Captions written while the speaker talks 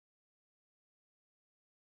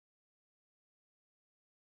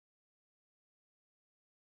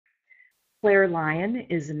Claire Lyon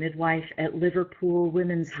is a midwife at Liverpool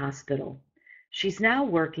Women's Hospital. She's now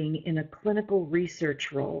working in a clinical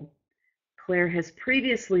research role. Claire has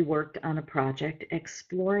previously worked on a project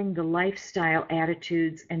exploring the lifestyle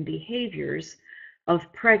attitudes and behaviors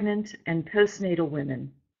of pregnant and postnatal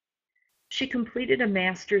women. She completed a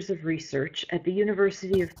Master's of Research at the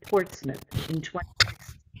University of Portsmouth in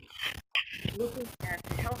 2016, looking at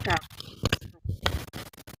health outcomes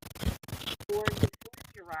for the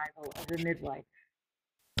first arrival of a midwife.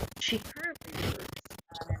 She currently works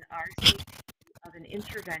on an RCT of an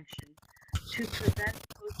intervention to prevent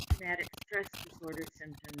post-traumatic stress disorder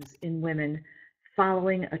symptoms in women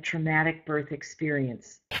following a traumatic birth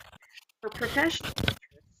experience. Her professional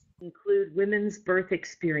interests include women's birth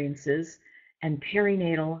experiences and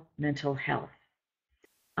perinatal mental health.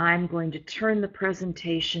 I'm going to turn the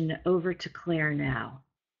presentation over to Claire now.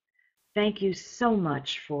 Thank you so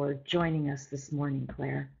much for joining us this morning,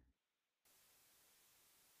 Claire.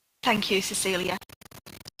 Thank you, Cecilia.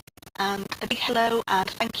 And a big hello and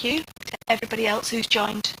thank you to everybody else who's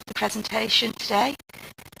joined the presentation today.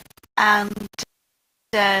 And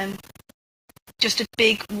just a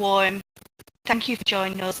big warm thank you for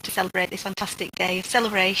joining us to celebrate this fantastic day of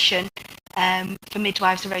celebration for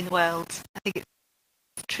midwives around the world. I think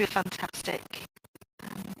it's truly fantastic.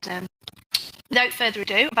 And without further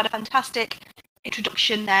ado, I've had a fantastic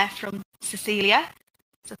introduction there from Cecilia,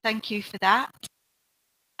 so thank you for that.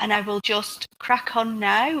 And I will just crack on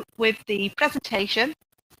now with the presentation.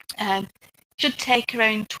 Should take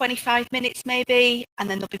around 25 minutes maybe, and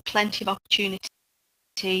then there'll be plenty of opportunity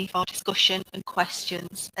for discussion and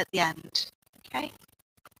questions at the end. Okay.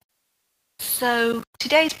 So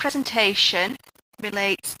today's presentation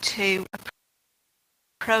relates to a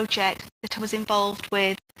project that I was involved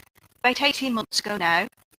with about 18 months ago now.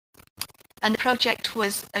 And the project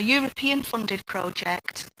was a European funded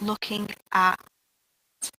project looking at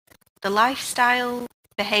the lifestyle,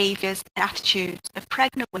 behaviours and attitudes of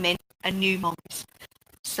pregnant women and new mums,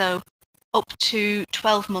 so up to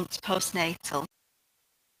 12 months postnatal.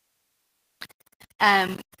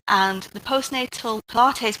 And the Postnatal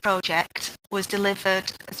Pilates project was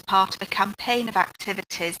delivered as part of a campaign of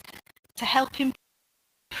activities to help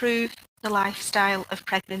improve the lifestyle of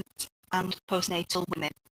pregnant and postnatal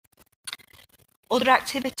women. Other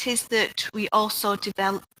activities that we also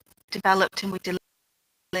developed and we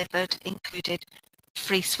delivered included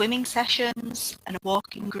free swimming sessions and a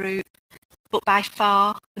walking group, but by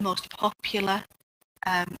far the most popular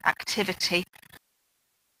activity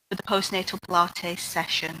were the postnatal Pilates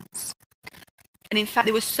sessions. And in fact,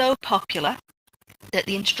 they were so popular that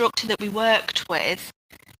the instructor that we worked with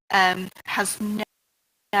has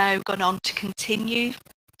now gone on to continue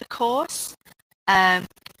the course in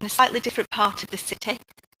a slightly different part of the city.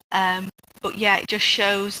 But yeah, it just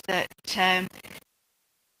shows that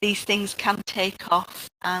these things can take off,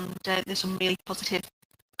 and there's some really positive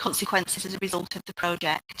consequences as a result of the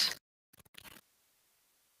project.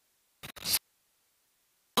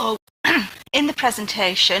 So in the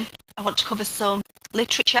presentation, I want to cover some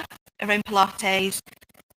literature around Pilates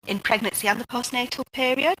in pregnancy and the postnatal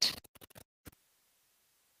period.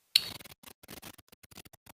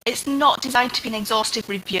 It's not designed to be an exhaustive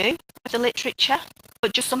review of the literature,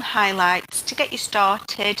 but just some highlights to get you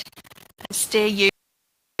started and steer you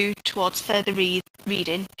towards further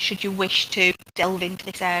reading should you wish to delve into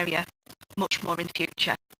this area much more in the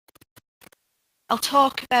future. I'll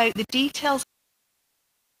talk about the details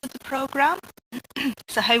of the programme,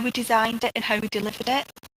 so how we designed it and how we delivered it,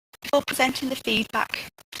 before presenting the feedback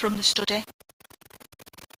from the study.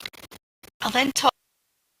 I'll then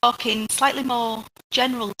talk in slightly more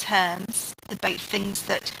general terms about things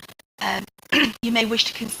that you may wish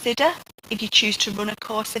to consider if you choose to run a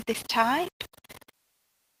course of this type,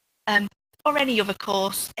 or any other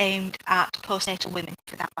course aimed at postnatal women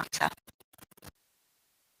for that matter.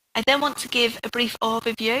 I then want to give a brief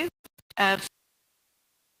overview of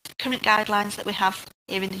current guidelines that we have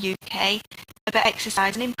here in the UK about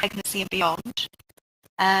exercising in pregnancy and beyond,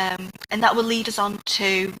 and that will lead us on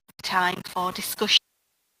to time for discussion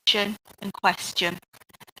and question.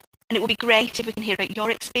 And it would be great if we can hear about your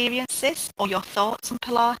experiences or your thoughts on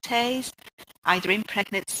Pilates, either in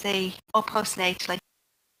pregnancy or postnatally,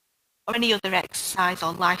 or any other exercise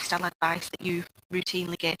or lifestyle advice that you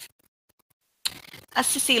routinely give. As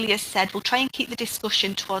Cecilia said, we'll try and keep the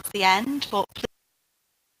discussion towards the end, but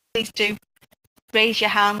please do raise your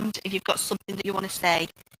hand if you've got something that you want to say,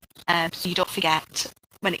 so you don't forget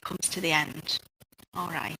when it comes to the end. All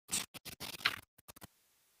right.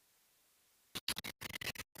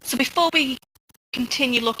 So before we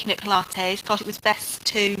continue looking at Pilates, I thought it was best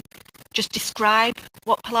to just describe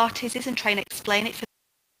what Pilates is and try and explain it for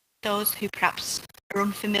those who perhaps are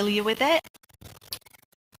unfamiliar with it.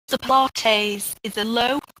 So Pilates is a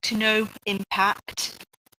low to no impact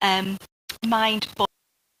mind-body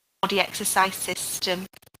exercise system.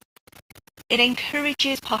 It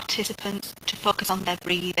encourages participants to focus on their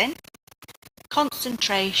breathing,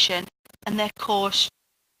 concentration, and their core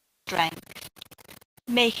strength,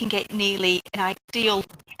 making it nearly an ideal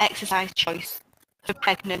exercise choice for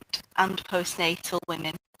pregnant and postnatal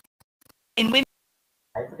women. In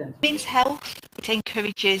women's health, it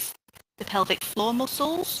encourages the pelvic floor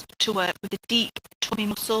muscles to work with the deep tummy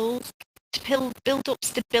muscles to build up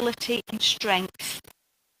stability and strength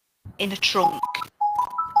in a trunk.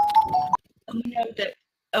 And we know that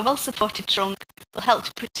a well-supported trunk will help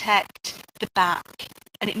to protect the back,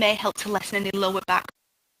 and it may help to lessen any lower back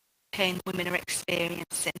pain women are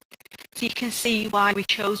experiencing. So you can see why we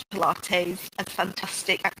chose Pilates as a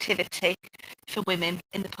fantastic activity for women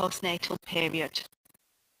in the postnatal period.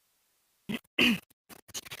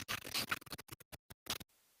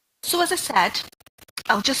 So as I said,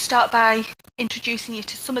 I'll just start by introducing you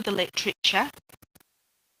to some of the literature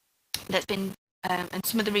that's been and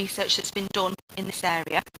some of the research that's been done in this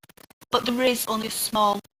area, but there is only a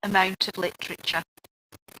small amount of literature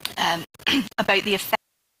about the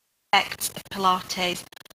effects of Pilates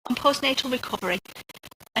on postnatal recovery,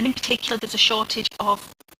 and in particular there's a shortage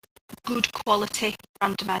of good quality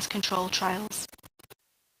randomised control trials.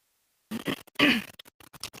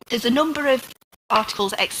 There's a number of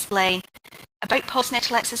articles that explain about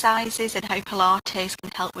postnatal exercises and how Pilates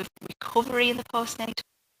can help with recovery in the postnatal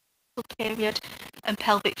period and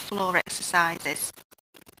pelvic floor exercises.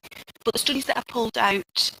 But the studies that I pulled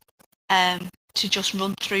out to just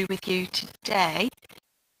run through with you today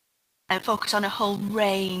focus on a whole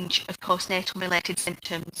range of postnatal related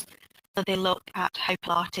symptoms. So they look at how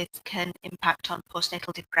Pilates can impact on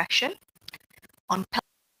postnatal depression, on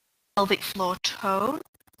pelvic floor tone,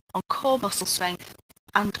 on core muscle strength,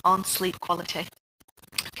 and on sleep quality.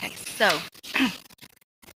 Okay, so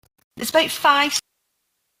there's about 5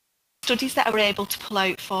 studies that I were able to pull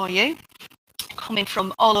out for you, coming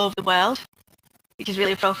from all over the world, which is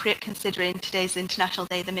really appropriate considering today's International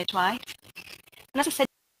Day of the Midwife. And as I said,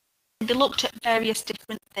 they looked at various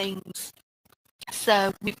different things.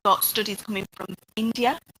 So we've got studies coming from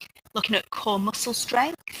India, looking at core muscle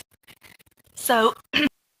strength. So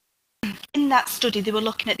in that study, they were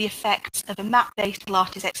looking at the effects of a mat-based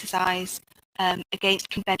Pilates exercise against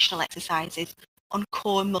conventional exercises on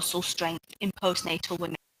core muscle strength in postnatal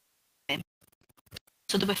women.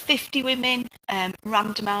 So there were 50 women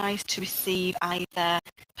randomised to receive either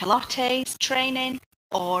Pilates training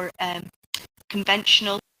or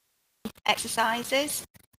conventional exercises,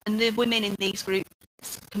 and the women in these groups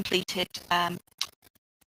completed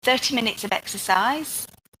 30 minutes of exercise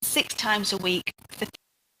 6 times a week for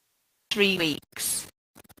 3 weeks.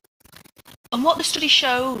 And what the study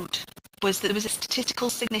showed was that there was a statistical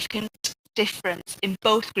significant difference in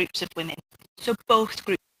both groups of women. So both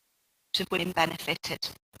groups of women benefited.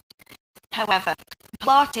 However, the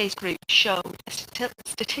Pilates group showed a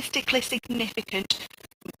statistically significant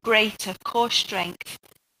greater core strength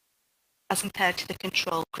as compared to the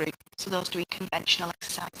control group, so those doing conventional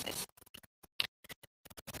exercises.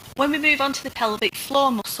 When we move on to the pelvic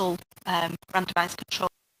floor muscle randomised control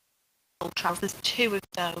trials, there's 2 of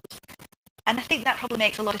those. And I think that probably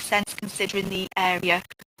makes a lot of sense considering the area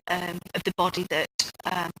of the body that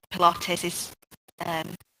Pilates is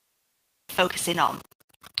focusing on.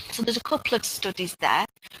 So there's a couple of studies there.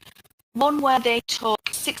 One where they took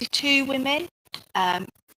 62 women,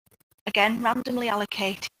 again randomly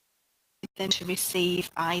allocated them to receive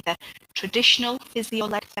either traditional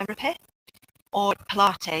physio-led therapy or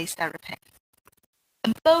Pilates therapy.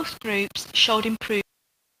 And both groups showed improvement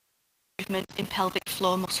in pelvic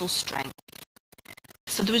floor muscle strength.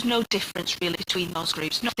 So there was no difference really between those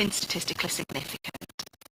groups, nothing statistically significant.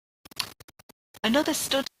 Another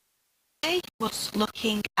study was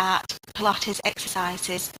looking at Pilates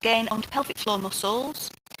exercises, again on pelvic floor muscles,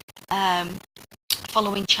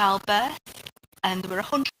 following childbirth, and there were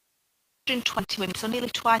 120 women, so nearly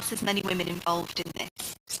twice as many women involved in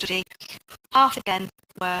this study. Half again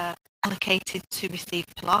were allocated to receive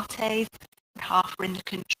Pilates, and half were in the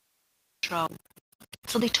control.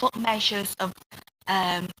 So they took measures of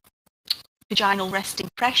vaginal resting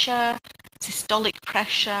pressure, systolic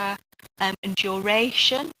pressure, and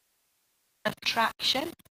duration of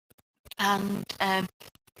traction. And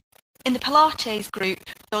in the Pilates group,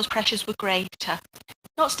 those pressures were greater.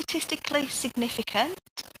 Not statistically significant,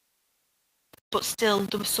 but still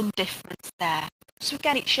there was some difference there. So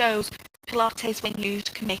again, it shows Pilates when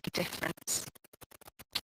used can make a difference.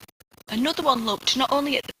 Another one looked not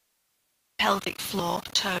only at the pelvic floor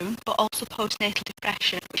tone, but also postnatal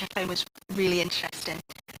depression, which I found was really interesting.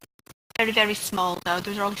 Very, very small though.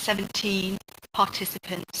 There were only 17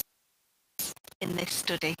 participants in this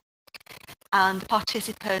study. And the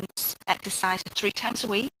participants exercised 3 times a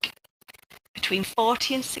week, between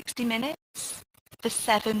 40 and 60 minutes, for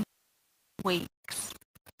 7 weeks.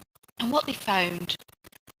 And what they found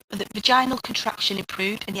was that vaginal contraction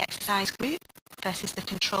improved in the exercise group versus the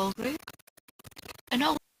control group. And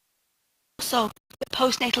also, the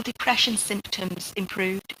postnatal depression symptoms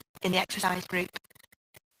improved in the exercise group.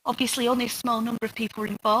 Obviously, only a small number of people were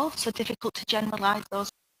involved, so difficult to generalise those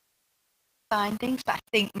findings, but I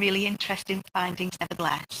think really interesting findings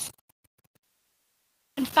nevertheless.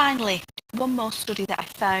 And finally, one more study that I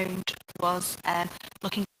found was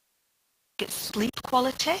looking at sleep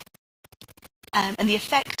quality and the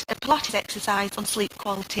effect of Pilates exercise on sleep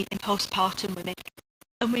quality in postpartum women.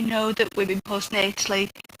 And we know that women postnatally,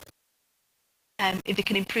 if they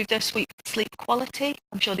can improve their sleep quality,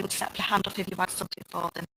 I'm sure they would snap your hand off if you had something for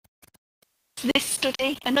them. So this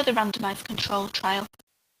study, another randomised control trial,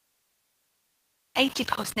 80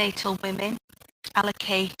 postnatal women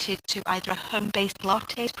allocated to either a home-based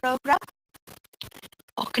Pilates program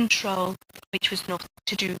or control, which was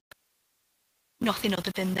to do nothing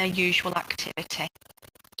other than their usual activity.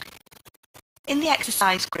 In the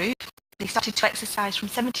exercise group, they started to exercise from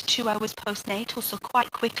 72 hours postnatal, so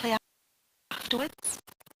quite quickly afterwards.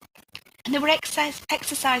 And they were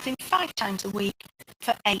exercising 5 times a week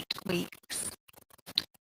for 8 weeks.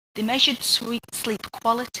 They measured sleep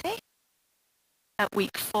quality at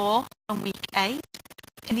week 4 and week 8.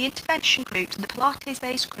 In the intervention group, the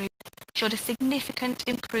Pilates-based group showed a significant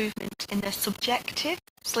improvement in their subjective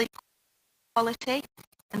sleep quality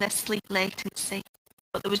and their sleep latency,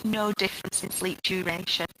 but there was no difference in sleep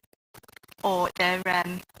duration or their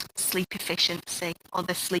sleep efficiency or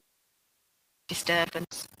their sleep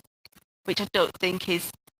disturbance, which I don't think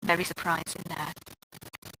is very surprising there.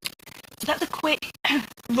 So that's a quick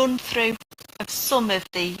run through of some of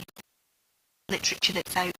the literature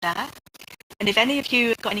that's out there. And if any of you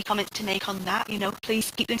have got any comments to make on that,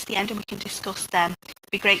 please keep them to the end and we can discuss them.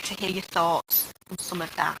 It'd be great to hear your thoughts on some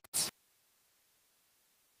of that.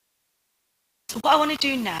 So what I want to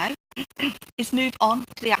do now is move on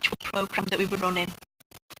to the actual programme that we were running.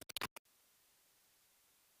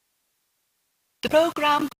 The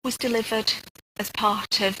programme was delivered as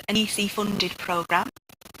part of an EC-funded programme.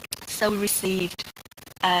 So we received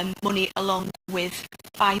money along with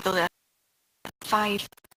 5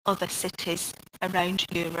 other cities around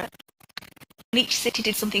Europe. And each city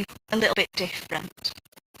did something a little bit different.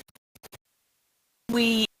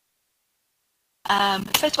 We,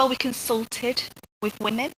 first of all, we consulted with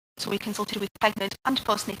women. So we consulted with pregnant and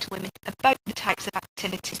postnatal women about the types of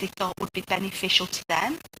activities they thought would be beneficial to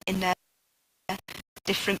them in their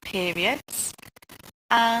different periods.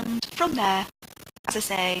 And from there, as I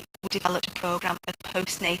say, we developed a programme of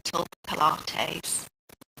postnatal Pilates.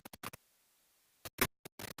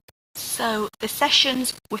 So the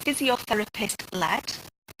sessions were physiotherapist-led.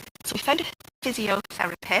 So we found a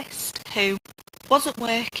physiotherapist who wasn't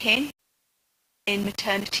working in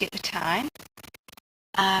maternity at the time,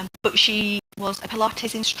 but she was a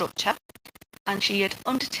Pilates instructor and she had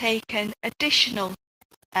undertaken additional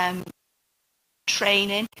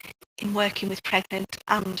training in working with pregnant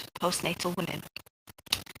and postnatal women.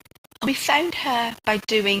 And we found her by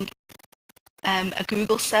doing a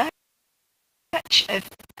Google search of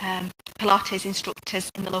Pilates instructors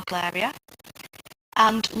in the local area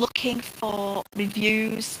and looking for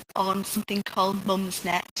reviews on something called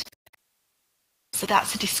Mumsnet. So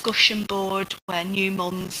that's a discussion board where new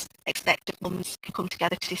mums, expectant mums can come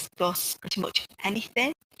together to discuss pretty much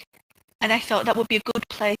anything. And I thought that would be a good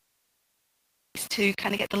place to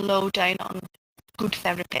kind of get the lowdown on good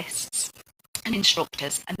therapists and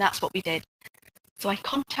instructors, and that's what we did. So I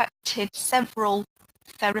contacted several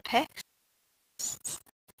therapists,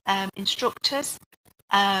 instructors,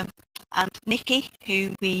 and Nikki,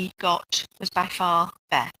 who we got, was by far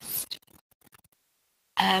best.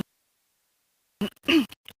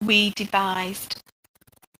 We devised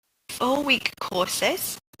 4-week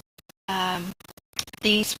courses.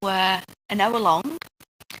 These were an hour long,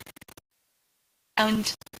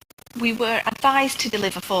 and we were advised to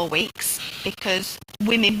deliver 4 weeks because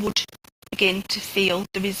women would begin to feel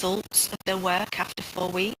the results of their work after 4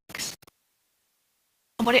 weeks.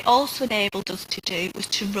 And what it also enabled us to do was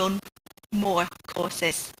to run more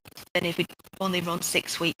courses than if we'd only run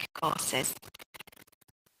 6-week courses.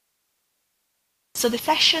 So the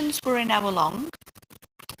sessions were an hour long.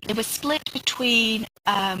 They were split between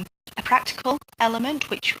a practical element,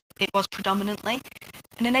 which it was predominantly,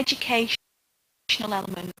 and an educational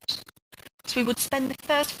element. So we would spend the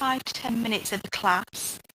first 5 to 10 minutes of the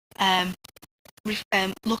class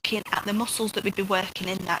looking at the muscles that we'd be working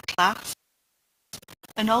in that class,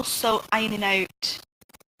 and also ironing out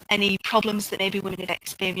any problems that maybe women had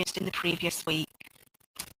experienced in the previous week.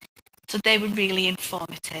 So they were really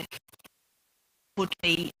informative. Would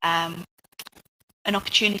be an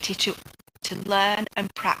opportunity to learn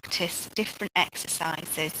and practice different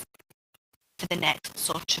exercises for the next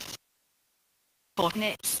sort of 4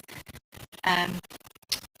 minutes.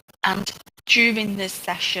 And during the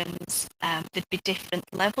sessions, there'd be different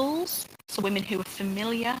levels. So women who were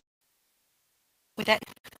familiar with it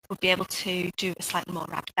would be able to do a slightly more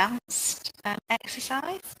advanced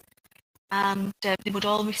exercise. And they would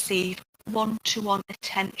all receive one-to-one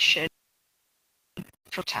attention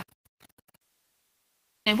from staff.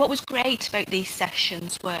 Now, what was great about these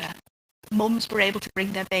sessions were mums were able to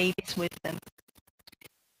bring their babies with them.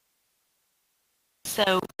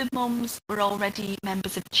 So the mums were already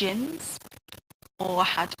members of gyms or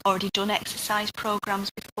had already done exercise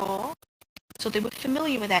programs before, so they were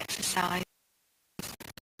familiar with exercise.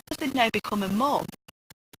 As they'd now become a mum,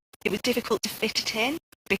 it was difficult to fit it in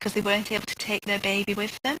because they weren't able to take their baby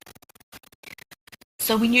with them.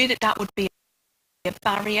 So we knew that that would be a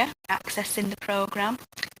barrier accessing the programme,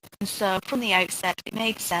 and so from the outset it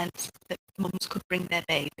made sense that mums could bring their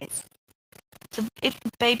babies. So if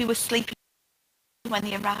the baby was sleeping when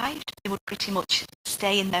they arrived, they would pretty much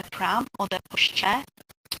stay in their pram or their pushchair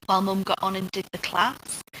while mum got on and did the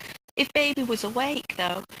class. If baby was awake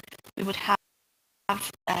though, we would have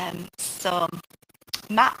some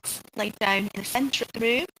mats laid down in the centre of the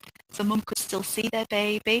room so mum could still see their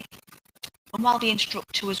baby. And while the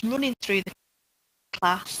instructor was running through the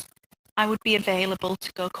class, I would be available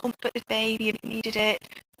to go comfort the baby if it needed it,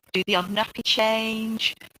 do the odd nappy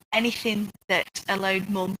change, anything that allowed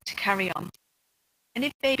mum to carry on. And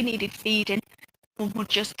if baby needed feeding, mum would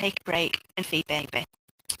just take a break and feed baby.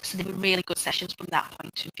 So they were really good sessions from that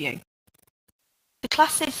point of view. The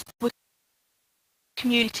classes were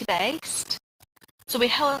community-based, so we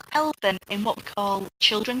held them in what we call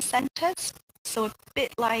children's centres, so a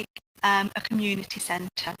bit like a community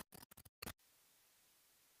centre.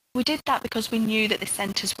 We did that because we knew that the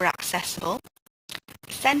centres were accessible.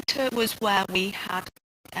 The centre was where we had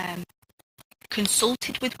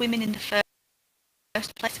consulted with women in the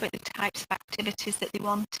first place about the types of activities that they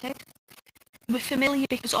wanted. We're familiar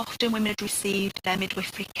because often women had received their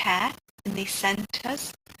midwifery care in these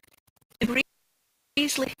centres. They were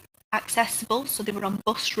easily accessible, so they were on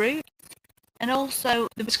bus routes, and also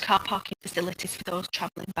there was car parking facilities for those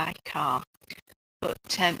travelling by car, but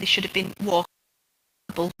they should have been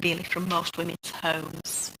walkable really from most women's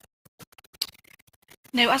homes.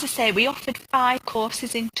 Now, as I say, we offered 5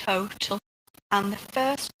 courses in total, and the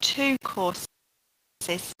first 2 courses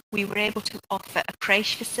we were able to offer a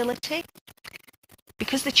creche facility.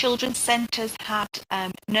 Because the children's centres had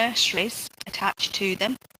nurseries attached to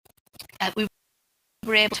them, we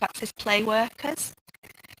were able to access play workers.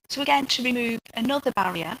 So again, to remove another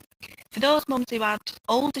barrier, for those mums who had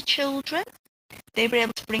older children, they were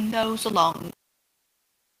able to bring those along.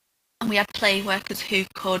 And we had play workers who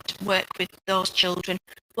could work with those children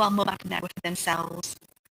while mum had an hour for themselves.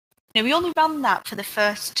 Now, we only ran that for the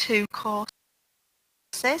first 2 courses,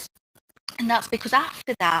 and that's because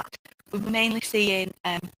after that, we were mainly seeing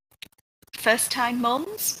first-time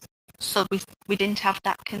mums, so we didn't have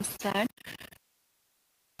that concern.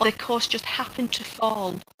 But the course just happened to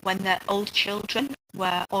fall when their old children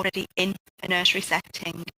were already in a nursery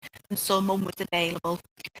setting, and so mum was available.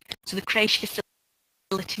 So the creche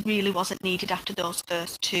facility really wasn't needed after those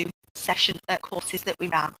first 2 courses that we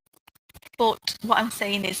ran. But what I'm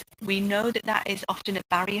saying is, we know that that is often a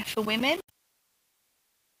barrier for women,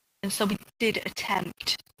 and so we did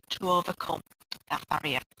attempt to overcome that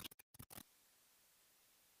barrier.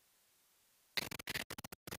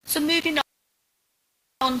 So moving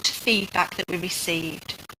on to feedback that we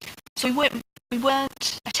received. So we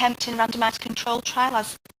weren't attempting a randomised control trial,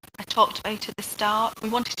 as I talked about at the start. We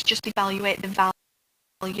wanted to just evaluate the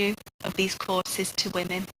value of these courses to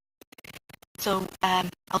women. So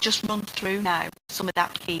I'll just run through now some of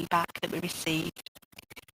that feedback that we received.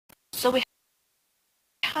 So we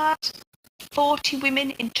had 40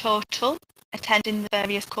 women in total attending the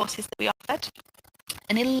various courses that we offered,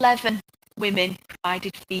 and 11 women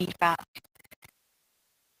provided feedback.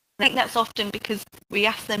 I think that's often because we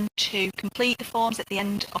ask them to complete the forms at the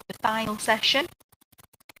end of the final session,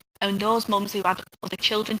 and those mums who had other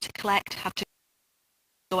children to collect had to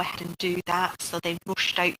go ahead and do that. So they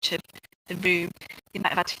rushed out of the room. They might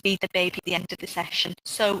have had to feed the baby at the end of the session.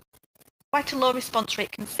 So quite a low response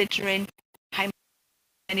rate considering how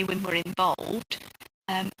many women were involved.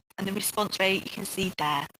 And the response rate, you can see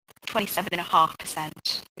there,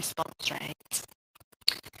 27.5% response rate.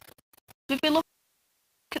 If we look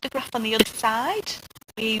at the graph on the other side,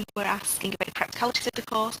 we were asking about the practicalities of the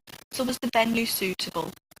course. So was the venue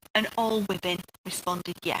suitable? And all women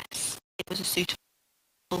responded yes, it was a suitable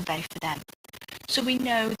venue for them. So we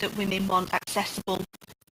know that women want accessible,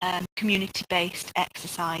 community-based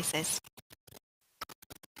exercises.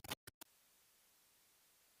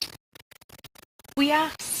 We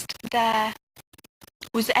asked there,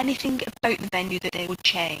 was there anything about the venue that they would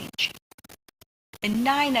change? And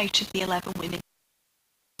 9 out of the 11 women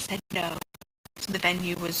said no, so the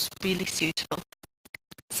venue was really suitable.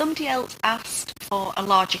 Somebody else asked for a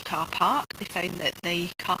larger car park. They found that the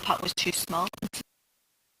car park was too small. To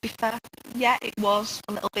be fair, yeah, it was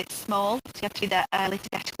a little bit small, so you have to be there early to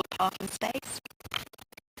get a good parking space.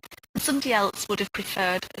 And somebody else would have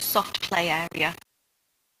preferred a soft play area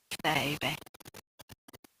for the baby.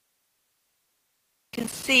 You can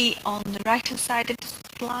see on the right hand side of the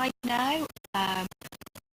slide now,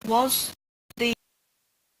 was the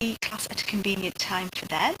class at a convenient time for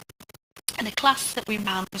them. And the class that we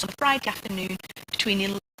ran was on a Friday afternoon between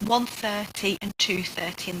 1:30 and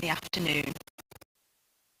 2:30 in the afternoon.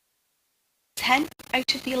 10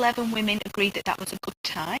 out of the 11 women agreed that that was a good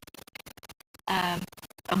time.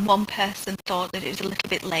 And one person thought that it was a little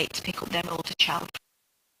bit late to pick up their older child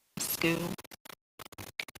from school.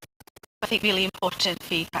 I think really important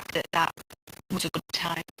feedback that that was a good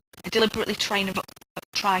time. I deliberately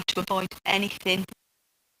try to avoid anything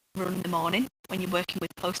run in the morning when you're working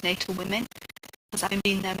with postnatal women, because having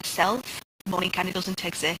been there myself, morning kind of doesn't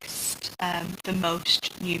exist for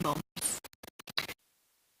most new mums.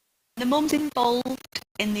 The mums involved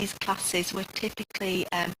in these classes were typically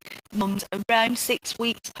mums around 6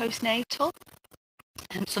 weeks postnatal,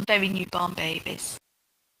 and some very newborn babies.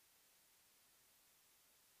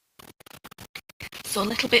 So a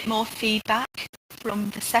little bit more feedback from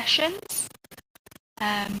the sessions.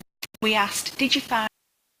 We asked, did you find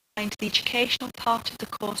the educational part of the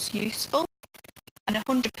course useful? And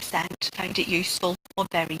 100% found it useful or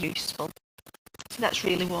very useful. So that's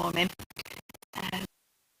really warming.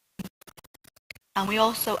 And we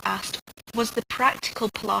also asked, was the practical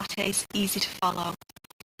Pilates easy to follow?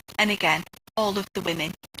 And again, all of the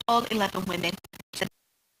women, all 11 women said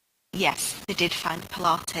yes, they did find the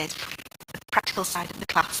Pilates, the practical side of the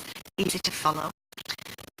class, easy to follow.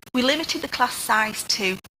 We limited the class size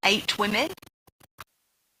to 8 women,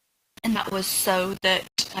 and that was so that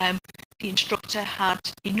the instructor had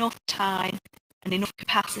enough time and enough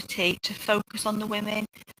capacity to focus on the women,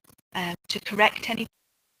 to correct any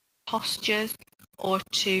postures, or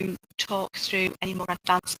to talk through any more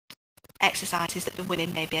advanced exercises that the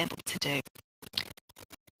women may be able to do.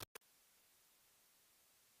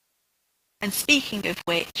 And speaking of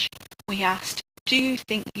which, we asked, do you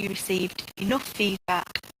think you received enough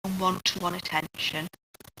feedback on one-to-one attention?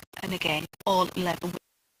 And again, all 11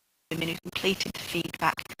 women who completed the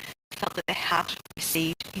feedback felt that they had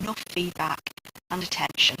received enough feedback and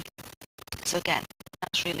attention. So again,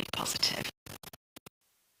 that's really positive.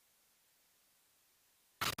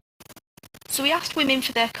 So we asked women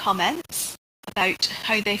for their comments about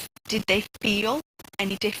how did they feel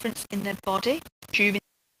any difference in their body during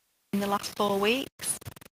the last 4 weeks.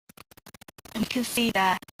 And we can see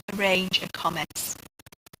there a range of comments.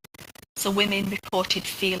 So women reported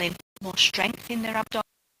feeling more strength in their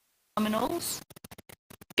abdominals,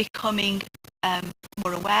 becoming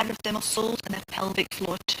more aware of their muscles and their pelvic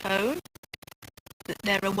floor tone, that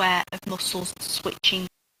they're aware of muscles switching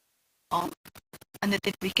on, and that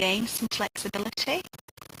they've regained some flexibility.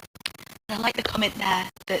 And I like the comment there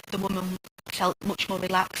that the woman felt much more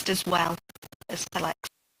relaxed as well as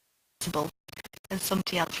flexible, and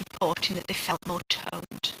somebody else reporting that they felt more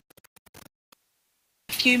toned.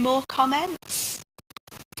 A few more comments.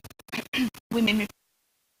 Women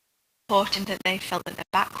reporting that they felt that their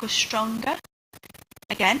back was stronger.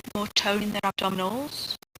 Again, more tone in their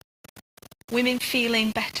abdominals. Women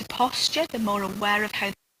feeling better posture, they're more aware of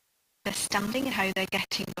how they're standing and how they're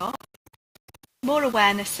getting up. More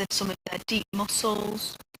awareness of some of their deep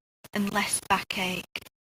muscles and less backache.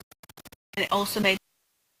 And it also made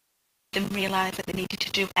them realise that they needed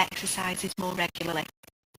to do exercises more regularly.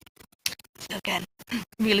 So again,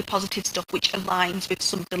 really positive stuff which aligns with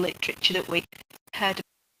some of the literature that we heard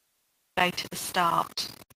about at the start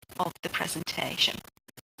of the presentation.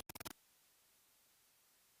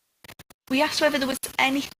 We asked whether there was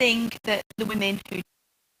anything that the women who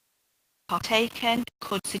partaken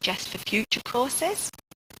could suggest for future courses.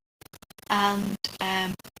 And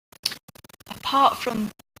apart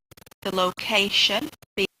from the location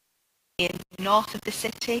being north of the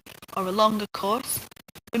city or a longer course,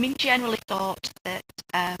 women generally thought that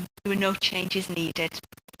there were no changes needed.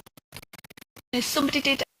 Now, somebody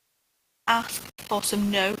did ask for some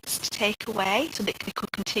notes to take away so that they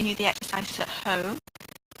could continue the exercises at home,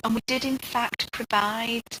 and we did in fact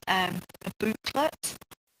provide a booklet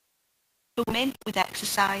for women with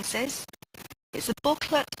exercises. It's a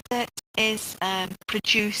booklet that is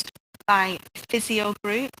produced by a physio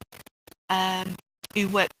group who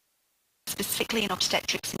work specifically in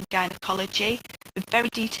obstetrics and gynecology, with very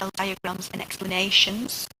detailed diagrams and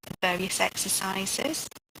explanations of various exercises.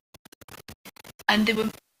 And they were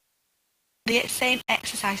the same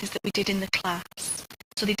exercises that we did in the class.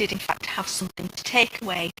 So they did in fact have something to take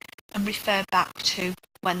away and refer back to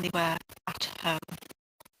when they were at home.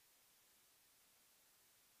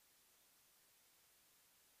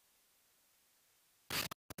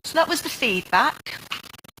 So that was the feedback,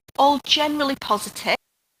 all generally positive.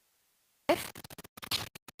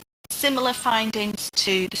 Similar findings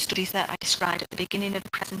to the studies that I described at the beginning of the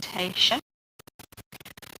presentation.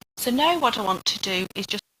 So now what I want to do is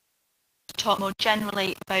just talk more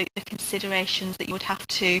generally about the considerations that you would have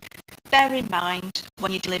to bear in mind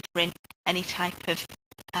when you're delivering any type of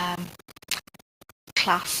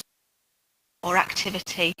class or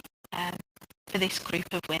activity for this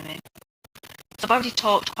group of women. So I've already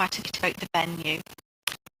talked quite a bit about the venue.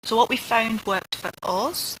 So what we found worked for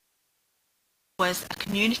us was a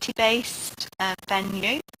community-based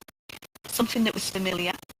venue, something that was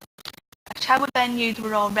familiar. At our venue there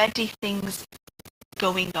were already things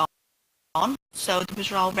going on, so there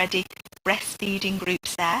was already breastfeeding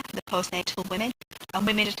groups there for the postnatal women, and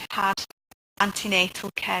women had had antenatal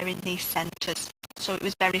care in these centres, so it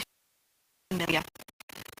was very familiar.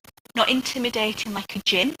 Not intimidating like a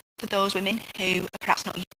gym for those women who are perhaps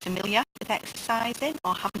not familiar with exercising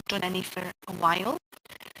or haven't done any for a while.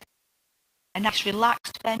 A nice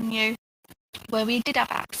relaxed venue where we did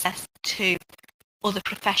have access to other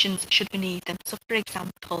professions should we need them. So for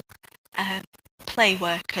example, play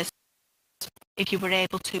workers, if you were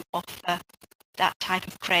able to offer that type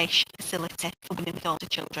of creche facility for women with older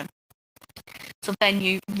children. So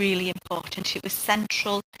venue, really important. It was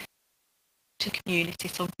central to community,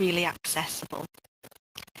 so really accessible.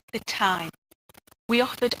 The time. We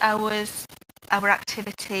offered our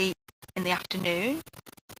activity in the afternoon.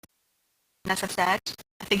 And as I said,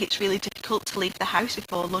 I think it's really difficult to leave the house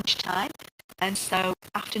before lunchtime. And so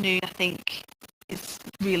afternoon, I think, is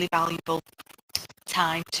really valuable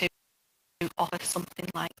time to offer something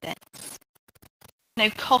like this. Now,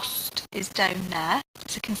 cost is down there.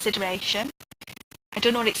 It's a consideration. I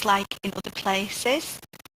don't know what it's like in other places.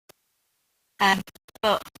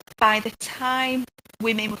 But by the time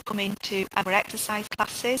women would come into our exercise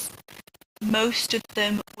classes, most of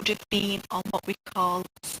them would have been on what we call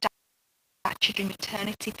statutory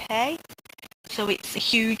maternity pay. So it's a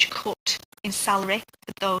huge cut in salary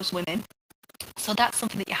for those women. So that's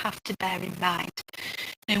something that you have to bear in mind.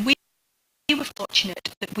 Now, we were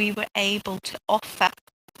fortunate that we were able to offer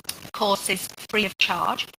courses free of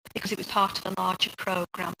charge because it was part of a larger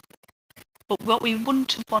programme. But what we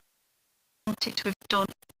wouldn't have wanted to have done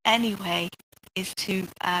anyway is to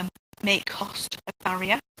make cost a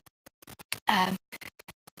barrier.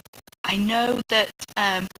 I know that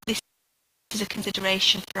this is a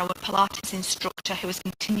consideration for our Pilates instructor who has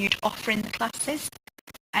continued offering the classes,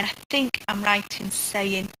 and I think I'm right in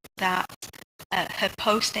saying that her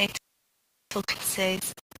postnatal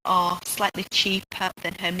classes are slightly cheaper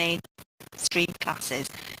than her mainstream classes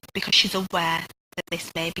because she's aware that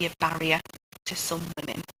this may be a barrier to some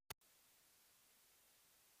women.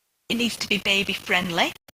 It needs to be baby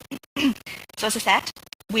friendly. So as I said,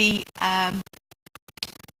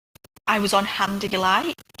 I was on hand, if you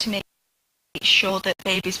like, to make sure that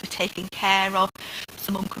babies were taken care of,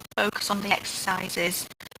 so mum could focus on the exercises,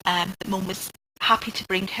 that mum was happy to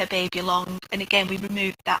bring her baby along, and again we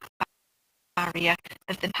removed that barrier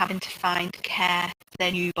of them having to find care for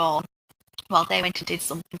their newborn while they went and did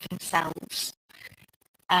something for themselves.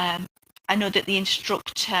 I know that the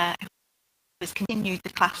instructor who has continued the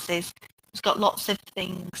classes has got lots of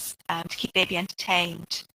things to keep baby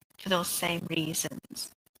entertained for those same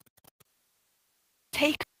reasons.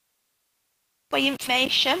 Take away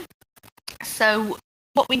information. So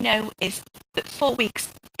what we know is that 4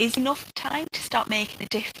 weeks is enough time to start making a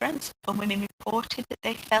difference when women reported that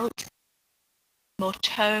they felt more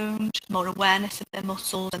toned, more awareness of their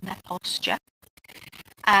muscles and their posture.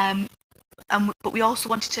 But we also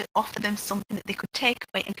wanted to offer them something that they could take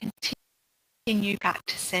away and continue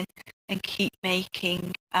practicing and keep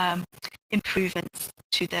making improvements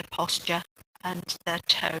to their posture and their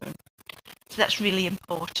tone. So that's really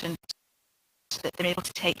important, so that they're able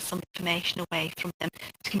to take some information away from them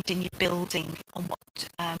to continue building on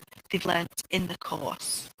what they've learnt in the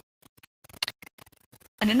course.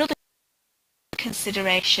 And another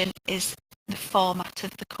consideration is the format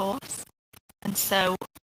of the course. And so,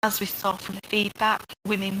 as we saw from the feedback,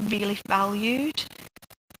 women really valued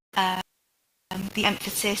the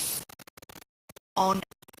emphasis on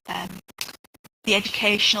the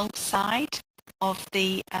educational side of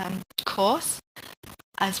the course,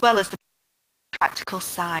 as well as the practical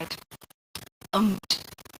side. And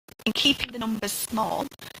in keeping the numbers small,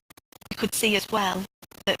 you could see as well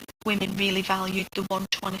that women really valued the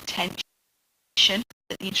one-to-one attention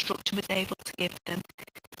that the instructor was able to give them.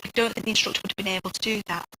 I don't think the instructor would have been able to do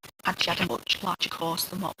that had she had a much larger course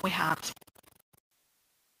than what we had.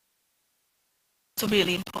 So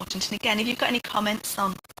really important. And again, if you've got any comments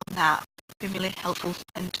on that, it'd be really helpful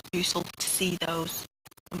and useful to see those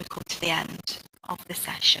when we come to the end of the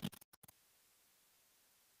session.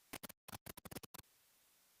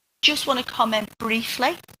 Just want to comment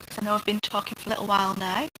briefly, because I know I've been talking for a little while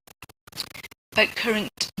now, about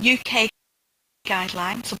current UK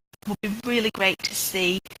guidelines. So it would be really great to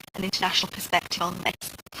see an international perspective on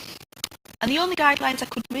this. And the only guidelines I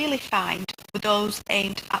could really find were those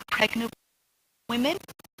aimed at pregnant women,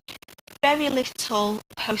 very little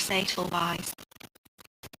postnatal wise.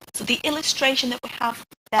 So the illustration that we have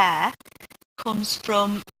there comes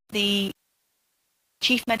from the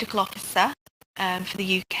Chief Medical Officer for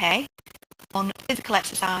the UK on physical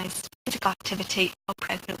exercise, physical activity for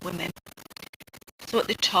pregnant women. So at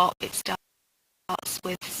the top it starts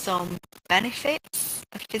with some benefits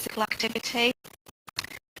of physical activity,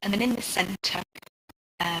 and then in the centre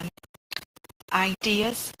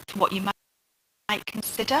ideas for what you might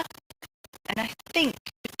consider. And I think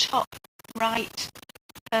the top right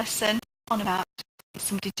person on about is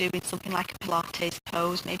somebody doing something like a Pilates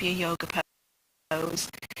pose, maybe a yoga pose,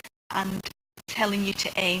 and telling you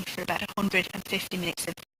to aim for about 150 minutes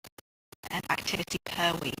of activity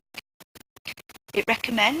per week. It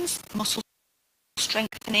recommends muscle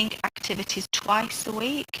strengthening activities twice a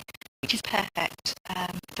week, which is perfect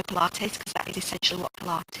for Pilates, because that is essentially what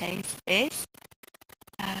Pilates is.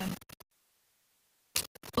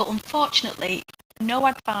 But unfortunately, no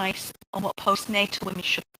advice on what postnatal women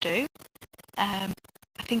should do. I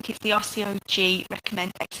think it's the RCOG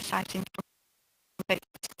recommend exercising for about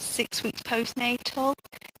 6 weeks postnatal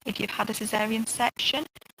if you've had a caesarean section,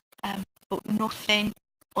 but nothing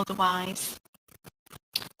otherwise.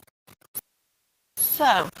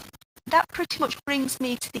 So that pretty much brings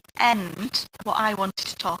me to the end of what I wanted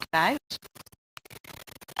to talk about.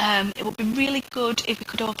 It would be really good if we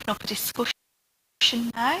could open up a discussion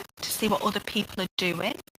now to see what other people are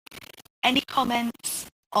doing. Any comments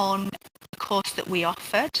on the course that we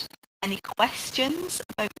offered? Any questions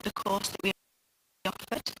about the course that we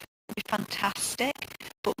offered? Would be fantastic.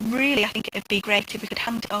 But really, I think it'd be great if we could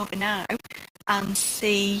hand it over now and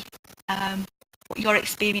see what your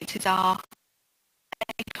experiences are.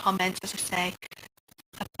 Any comments, as I say,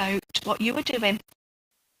 about what you were doing.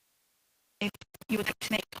 If you would like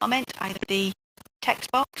to make a comment, either the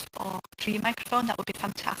text box or through your microphone, that would be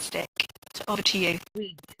fantastic. So over to you.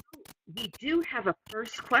 We do have a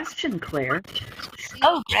first question, Claire.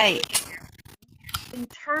 Oh, great. In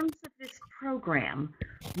terms of this program,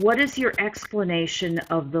 what is your explanation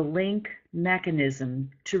of the link mechanism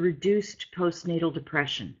to reduced postnatal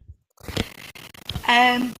depression?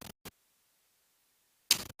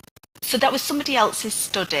 So that was somebody else's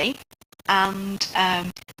study, and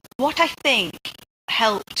what I think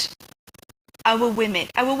helped our women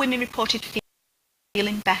reported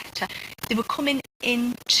feeling better. They were coming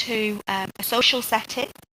into a social setting.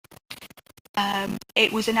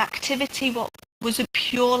 It was an activity what was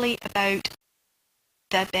purely about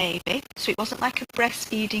their baby, so it wasn't like a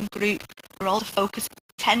breastfeeding group where all the focus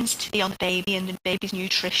tends to be on the baby and the baby's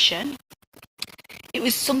nutrition. It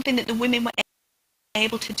was something that the women were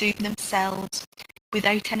able to do themselves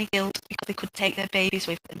without any guilt, because they could take their babies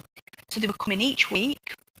with them. So they were coming each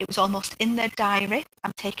week. It was almost in their diary.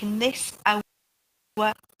 I'm taking this hour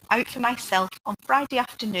out for myself on Friday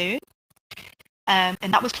afternoon, and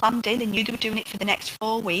that was planned in. They knew they were doing it for the next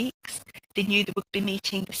 4 weeks. They knew they would be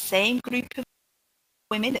meeting the same group of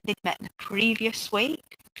women that they'd met in the previous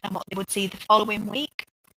week and what they would see the following week.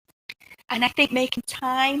 And I think making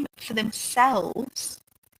time for themselves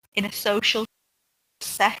in a social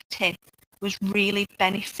setting was really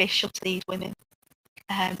beneficial to these women.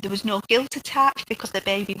 There was no guilt attached because their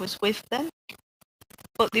baby was with them,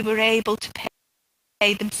 but they were able to pay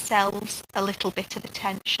pay themselves a little bit of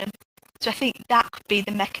attention. So I think that could be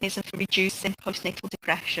the mechanism for reducing postnatal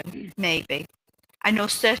depression, maybe. I know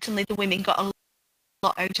certainly the women got a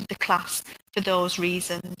lot out of the class for those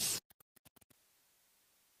reasons.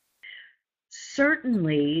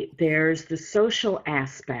 Certainly, there's the social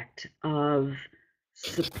aspect of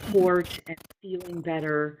support and feeling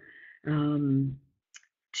better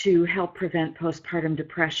to help prevent postpartum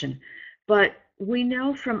depression. But we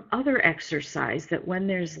know from other exercise that when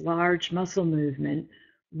there's large muscle movement,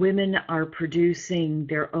 women are producing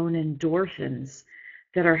their own endorphins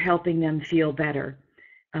that are helping them feel better.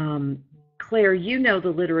 Claire, you know the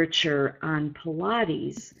literature on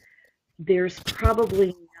Pilates. There's probably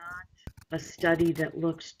not a study that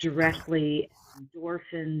looks directly at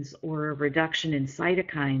endorphins or a reduction in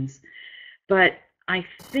cytokines, but I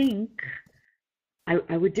think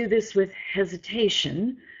I would do this with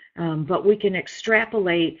hesitation, but we can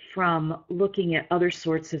extrapolate from looking at other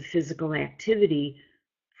sorts of physical activity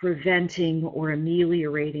preventing or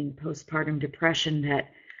ameliorating postpartum depression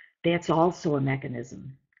that's also a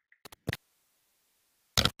mechanism.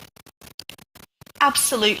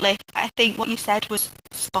 Absolutely. I think what you said was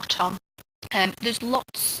spot on. There's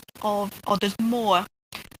lots of, or there's more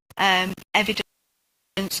evidence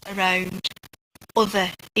around other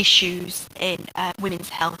issues in women's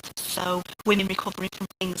health. So women recovering from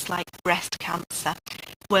things like breast cancer,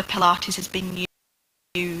 where Pilates has been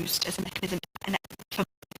used as a mechanism for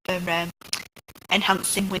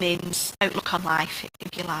enhancing women's outlook on life,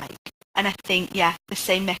 if you like. And I think, yeah, the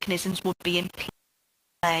same mechanisms would be in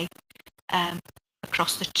play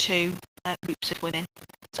across the two groups of women.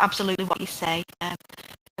 It's absolutely what you say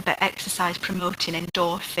about exercise promoting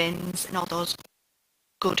endorphins and all those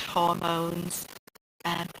good hormones,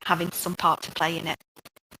 having some part to play in it.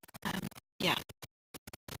 Yeah.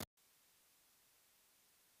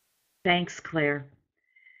 Thanks, Claire.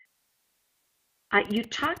 You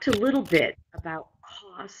talked a little bit about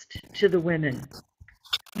cost to the women,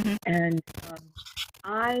 and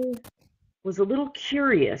I was a little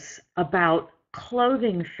curious about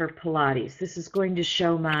clothing for Pilates. This is going to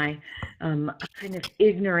show my kind of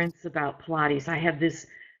ignorance about Pilates. I have this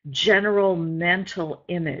general mental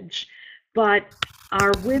image, but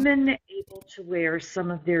are women able to wear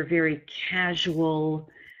some of their very casual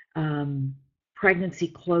pregnancy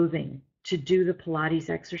clothing to do the Pilates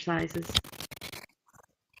exercises?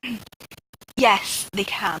 Yes, they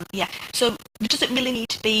can. Yeah. So there doesn't really need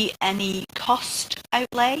to be any cost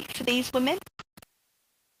outlay for these women.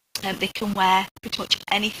 They can wear pretty much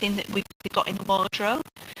anything that we've got in the wardrobe.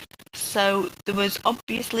 So there was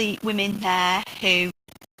obviously women there who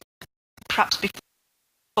perhaps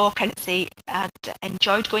before pregnancy had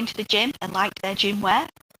enjoyed going to the gym and liked their gym wear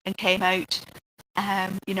and came out,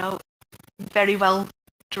 very well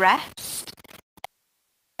dressed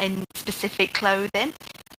in specific clothing.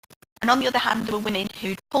 And on the other hand, there were women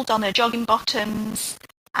who'd pulled on their jogging bottoms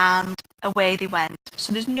and away they went.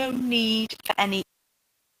 So there's no need for any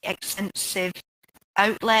extensive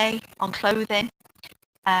outlay on clothing.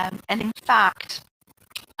 And in fact,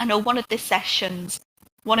 I know one of the sessions,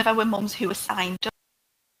 one of our mums who was signed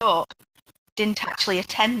up didn't actually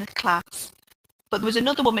attend the class, but there was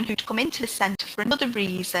another woman who'd come into the centre for another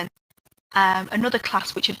reason, another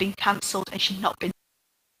class which had been cancelled and she'd not been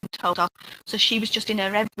told of. So she was just in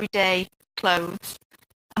her everyday clothes.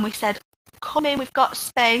 And we said, come in, we've got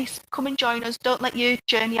space, come and join us, don't let your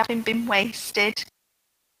journey having been wasted.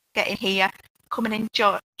 Get in here, come and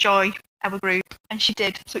enjoy our group. And she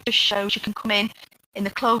did. So it just shows you can come in the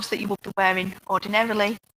clothes that you would be wearing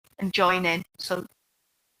ordinarily and join in. So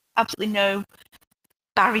absolutely no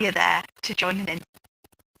barrier there to joining in.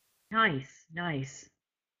 Nice, nice.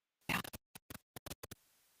 Yeah.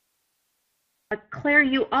 Claire,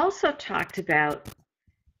 you also talked about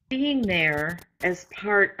being there as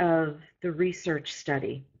part of the research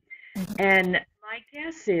study. And my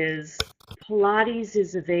guess is Pilates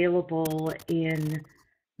is available in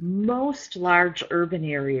most large urban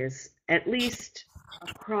areas, at least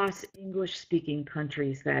across English-speaking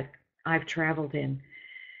countries that I've traveled in.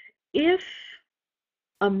 If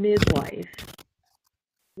a midwife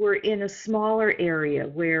were in a smaller area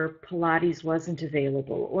where Pilates wasn't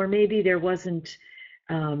available, or maybe there wasn't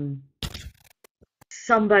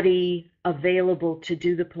somebody available to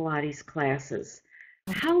do the Pilates classes,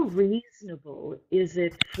 how reasonable is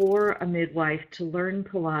it for a midwife to learn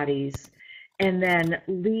Pilates and then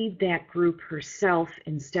lead that group herself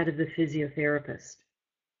instead of the physiotherapist?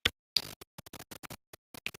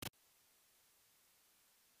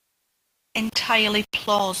 Entirely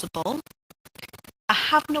plausible. I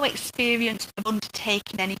have no experience of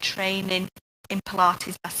undertaking any training in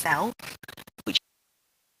Pilates myself, which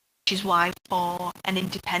is why for an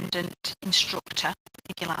independent instructor,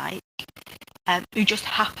 if you like, who just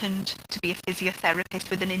happened to be a physiotherapist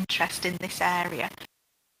with an interest in this area,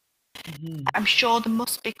 I'm sure there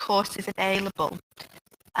must be courses available,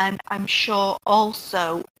 and I'm sure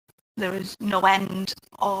also there is no end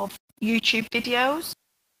of YouTube videos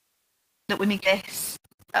that women get this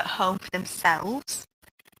at home for themselves.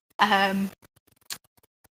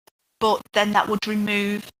 But then that would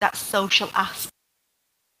remove that social aspect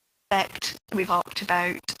we've talked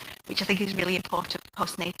about, which I think is really important for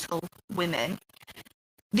postnatal women.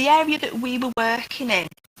 The area that we were working in,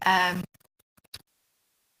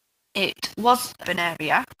 it was an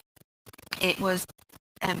area. It was,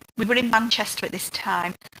 we were in Manchester at this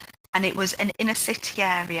time, and it was an inner city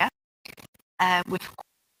area with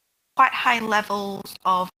quite high levels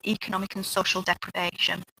of economic and social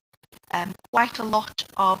deprivation. Quite a lot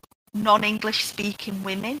of non-English speaking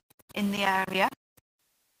women in the area.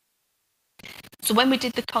 So when we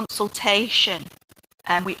did the consultation,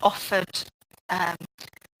 we offered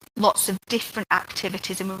lots of different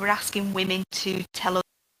activities, and we were asking women to tell us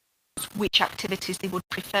which activities they would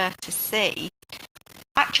prefer to see.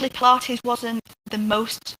 Actually, Pilates wasn't the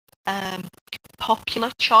most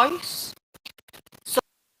popular choice. So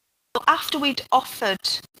after we'd offered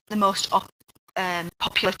the most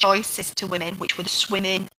popular choices to women, which were the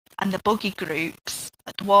swimming and the buggy groups,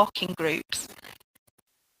 the walking groups,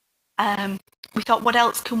 we thought, what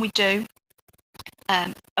else can we do?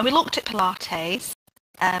 And we looked at Pilates,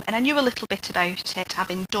 and I knew a little bit about it,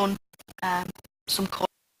 having done some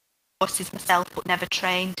courses myself, but never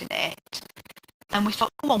trained in it. And we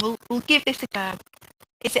thought, come on, we'll give this a go.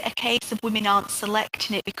 Is it a case of women aren't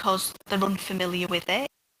selecting it because they're unfamiliar with it?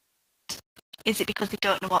 Is it because they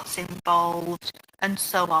don't know what's involved, and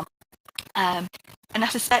so on? And I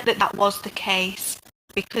suspect that was the case,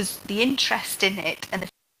 because the interest in it and the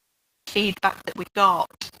feedback that we got,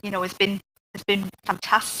 has been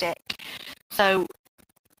fantastic. So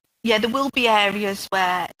yeah, there will be areas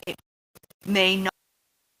where it may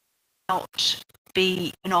not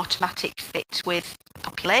be an automatic fit with the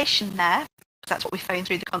population there, because that's what we found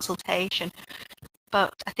through the consultation.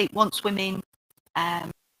 But I think once women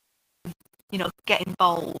get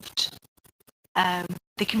involved,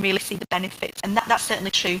 they can really see the benefits, and that's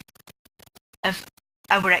certainly true of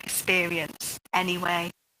our experience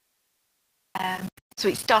anyway. So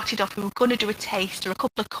it started off, we were going to do a taste or a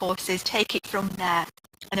couple of courses, take it from there,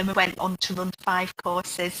 and then we went on to run 5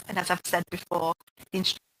 courses, and as I've said before, the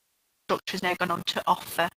instructor has now gone on to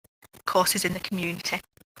offer courses in the community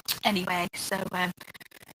anyway. So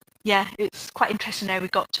yeah, it's quite interesting how we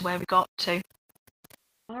got to where we got to.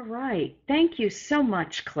 All right. Thank you so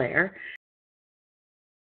much, Claire.